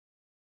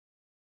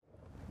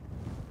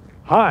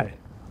Hi,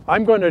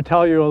 I'm going to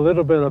tell you a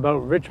little bit about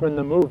Richmond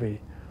the movie,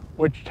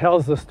 which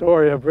tells the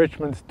story of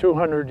Richmond's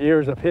 200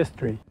 years of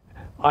history.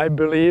 I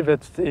believe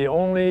it's the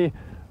only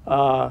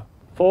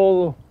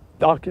full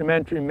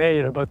documentary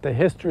made about the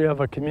history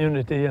of a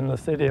community in the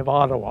city of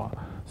Ottawa,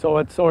 so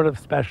it's sort of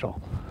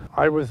special.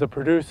 I was the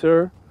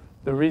producer,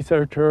 the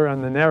researcher,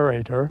 and the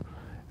narrator,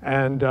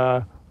 and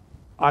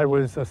I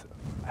was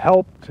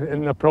helped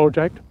in the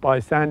project by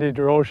Sandy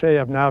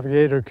DeRoche of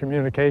Navigator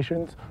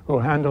Communications, who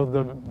handled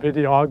the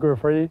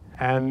videography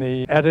and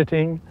the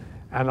editing,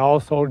 and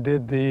also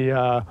did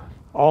the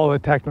all the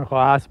technical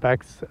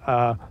aspects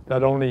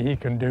that only he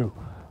can do.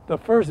 The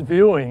first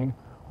viewing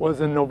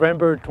was in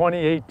November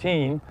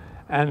 2018,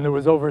 and there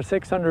was over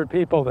 600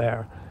 people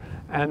there.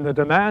 And the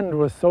demand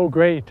was so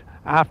great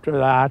after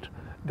that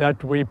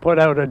that we put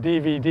out a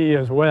DVD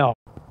as well.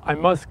 I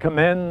must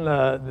commend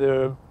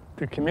the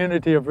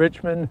community of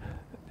Richmond,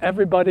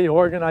 everybody,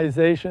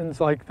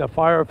 organizations like the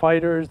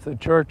firefighters, the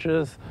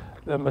churches,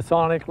 the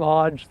Masonic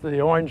Lodge,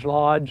 the Orange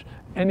Lodge,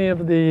 any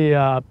of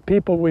the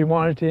people we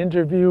wanted to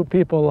interview,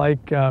 people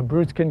like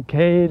Bruce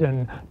Kincaid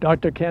and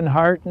Dr. Ken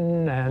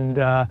Harton and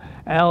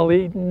Al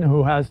Eaton,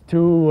 who has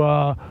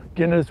 2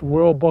 Guinness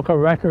World Book of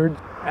Records,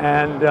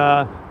 and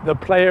the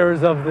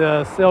players of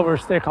the Silver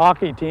Stick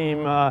hockey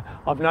team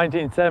of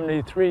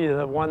 1973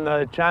 that won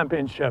the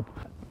championship.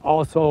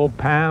 Also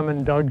Pam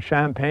and Doug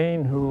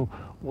Champagne, who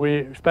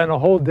we spent a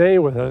whole day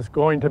with us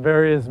going to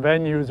various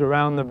venues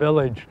around the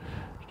village,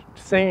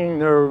 singing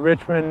their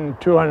Richmond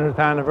 200th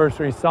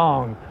anniversary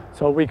song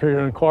so we could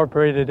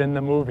incorporate it in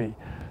the movie.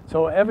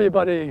 So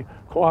everybody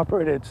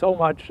cooperated so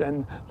much,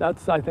 and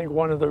that's, I think,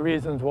 one of the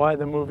reasons why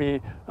the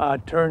movie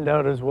turned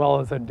out as well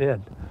as it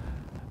did.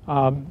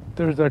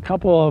 There's a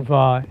couple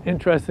of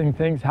interesting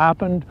things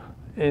happened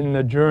in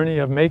the journey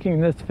of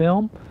making this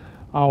film.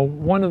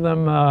 One of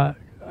them,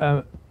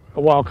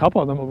 well, a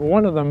couple of them, but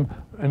one of them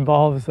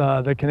involves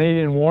the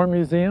Canadian War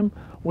Museum.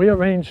 We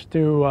arranged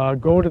to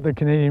go to the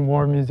Canadian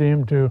War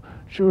Museum to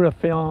shoot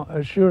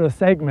a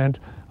segment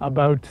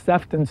about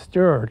Sefton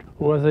Stewart,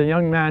 who was a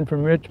young man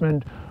from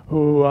Richmond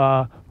who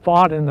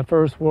fought in the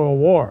First World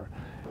War.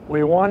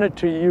 We wanted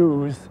to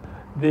use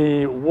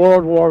the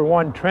World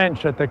War I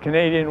trench at the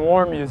Canadian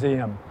War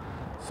Museum,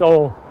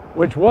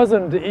 which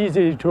wasn't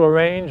easy to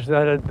arrange.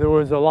 There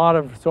was a lot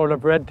of sort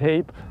of red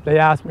tape. They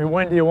asked me,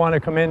 when do you want to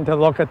come in to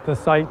look at the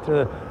site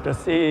to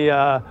see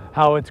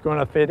how it's going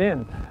to fit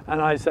in?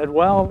 And I said,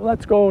 well,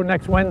 let's go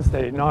next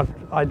Wednesday.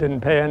 I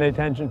didn't pay any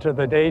attention to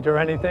the date or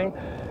anything.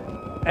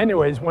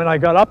 Anyways, when I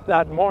got up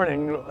that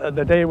morning,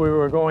 the day we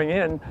were going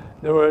in,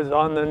 there was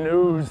on the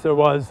news,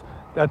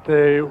 that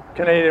the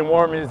Canadian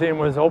War Museum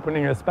was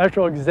opening a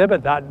special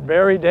exhibit that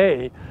very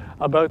day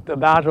about the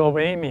Battle of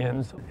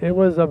Amiens. It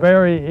was a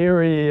very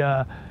eerie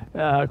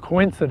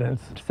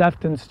coincidence.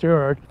 Sefton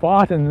Stewart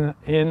fought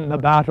in the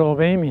Battle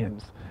of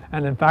Amiens.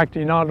 And in fact,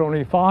 he not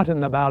only fought in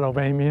the Battle of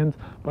Amiens,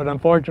 but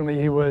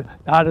unfortunately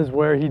that is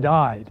where he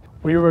died.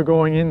 We were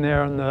going in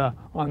there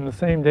on the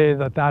same day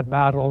that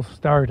battle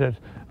started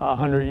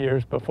 100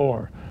 years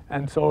before.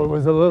 And so it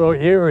was a little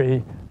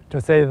eerie, to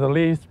say the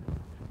least.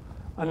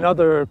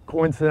 Another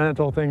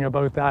coincidental thing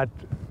about that,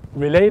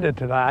 related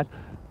to that,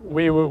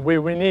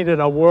 we needed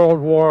a World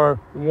War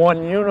I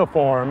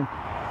uniform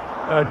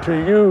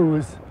to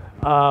use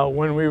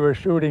when we were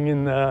shooting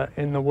in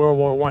the World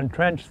War I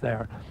trench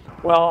there.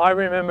 Well, I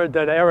remembered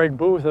that Eric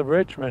Booth of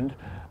Richmond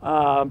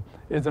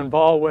is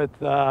involved with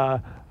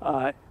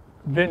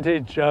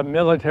vintage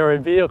military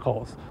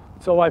vehicles.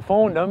 So I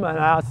phoned him and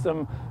asked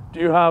him, do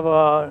you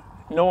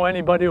know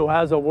anybody who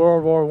has a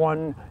World War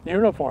I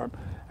uniform?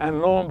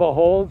 And lo and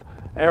behold,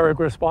 Eric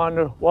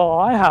responded, well,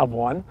 I have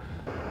one.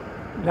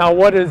 Now,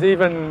 what is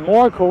even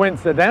more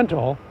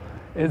coincidental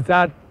is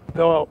that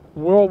the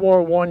World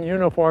War I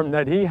uniform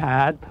that he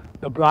had,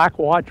 the Black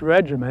Watch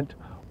Regiment,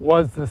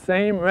 was the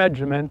same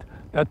regiment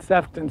that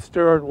Sefton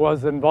Stewart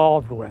was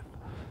involved with.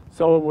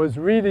 So it was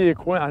really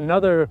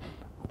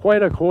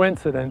quite a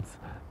coincidence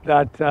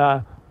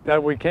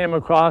that we came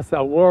across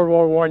a World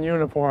War I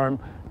uniform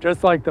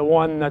just like the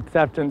one that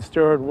Sefton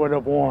Stewart would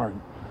have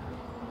worn.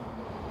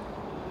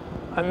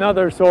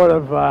 Another sort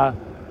of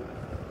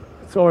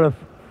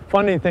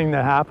funny thing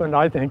that happened,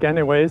 I think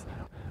anyways,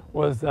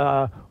 was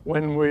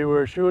when we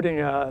were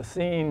shooting a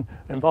scene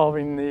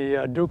involving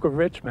the Duke of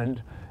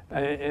Richmond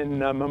in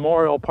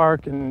Memorial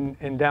Park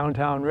in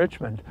downtown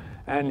Richmond.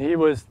 And he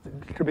was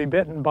to be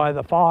bitten by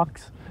the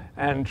fox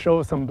and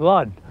show some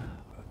blood.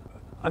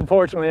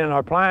 Unfortunately, in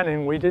our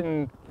planning, we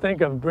didn't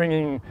think of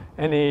bringing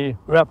any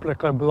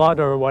replica blood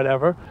or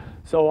whatever.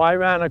 So I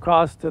ran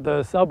across to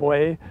the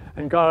subway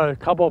and got a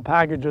couple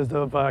packages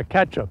of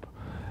ketchup.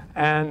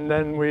 And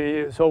then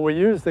we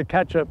used the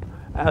ketchup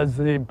as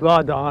the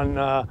blood on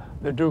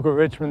the Duke of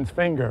Richmond's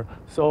finger.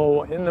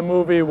 So in the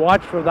movie,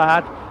 watch for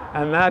that.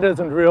 And that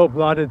isn't real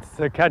blood, it's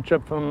the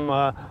ketchup from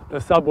the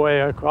subway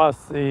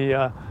across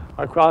the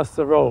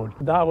road.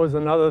 That was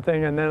another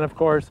thing. And then, of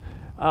course,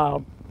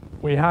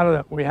 we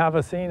have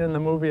a scene in the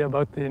movie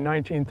about the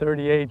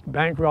 1938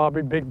 bank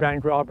robbery, big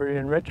bank robbery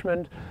in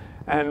Richmond.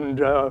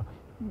 And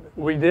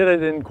we did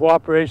it in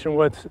cooperation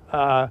with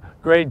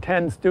grade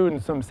 10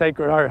 students from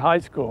Sacred Heart High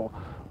School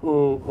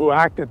who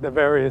acted the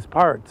various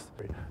parts.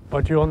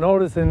 But you'll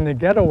notice in the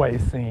getaway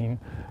scene,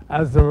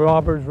 as the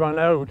robbers run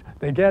out,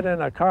 they get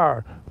in a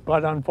car,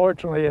 but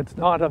unfortunately it's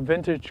not a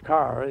vintage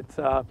car.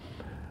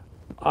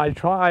 I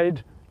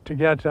tried to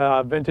get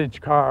a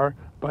vintage car,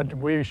 but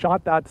we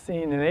shot that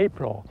scene in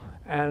April,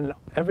 and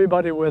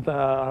everybody with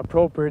an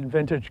appropriate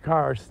vintage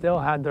car still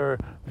had their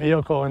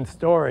vehicle in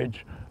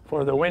storage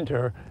for the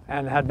winter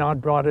and had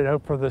not brought it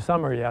out for the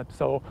summer yet.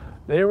 So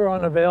they were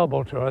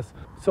unavailable to us.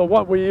 So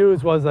what we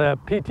used was a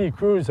PT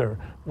Cruiser,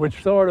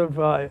 which sort of,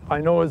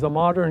 I know is a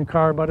modern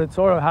car, but it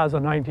sort of has a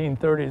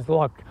 1930s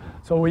look.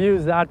 So we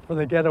used that for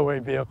the getaway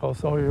vehicle.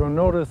 So you'll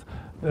notice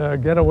the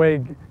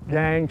getaway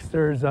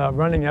gangsters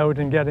running out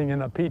and getting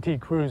in a PT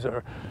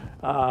Cruiser.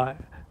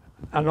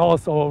 And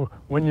also,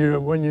 when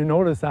you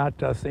notice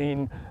that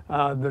scene,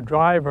 the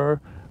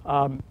driver,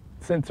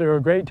 since they were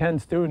grade 10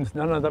 students,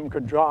 none of them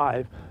could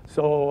drive.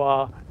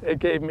 So it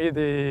gave me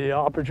the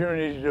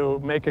opportunity to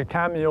make a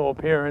cameo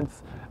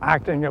appearance,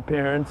 acting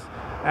appearance,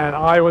 and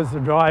I was the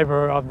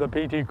driver of the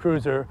PT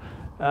Cruiser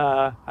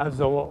as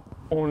the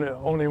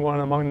only one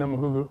among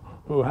them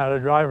who had a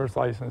driver's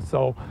license.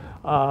 So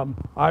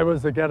I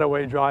was the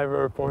getaway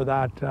driver for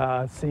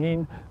that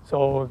scene,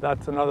 so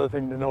that's another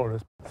thing to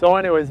notice. So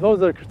anyways,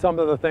 those are some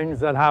of the things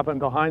that happen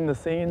behind the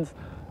scenes.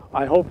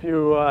 I hope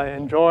you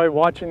enjoy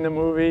watching the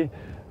movie,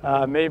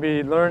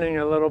 maybe learning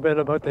a little bit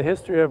about the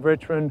history of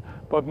Richmond,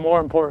 but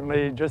more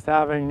importantly, just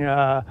having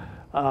a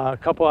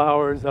couple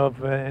hours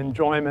of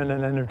enjoyment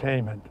and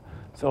entertainment.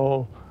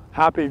 So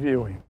happy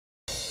viewing.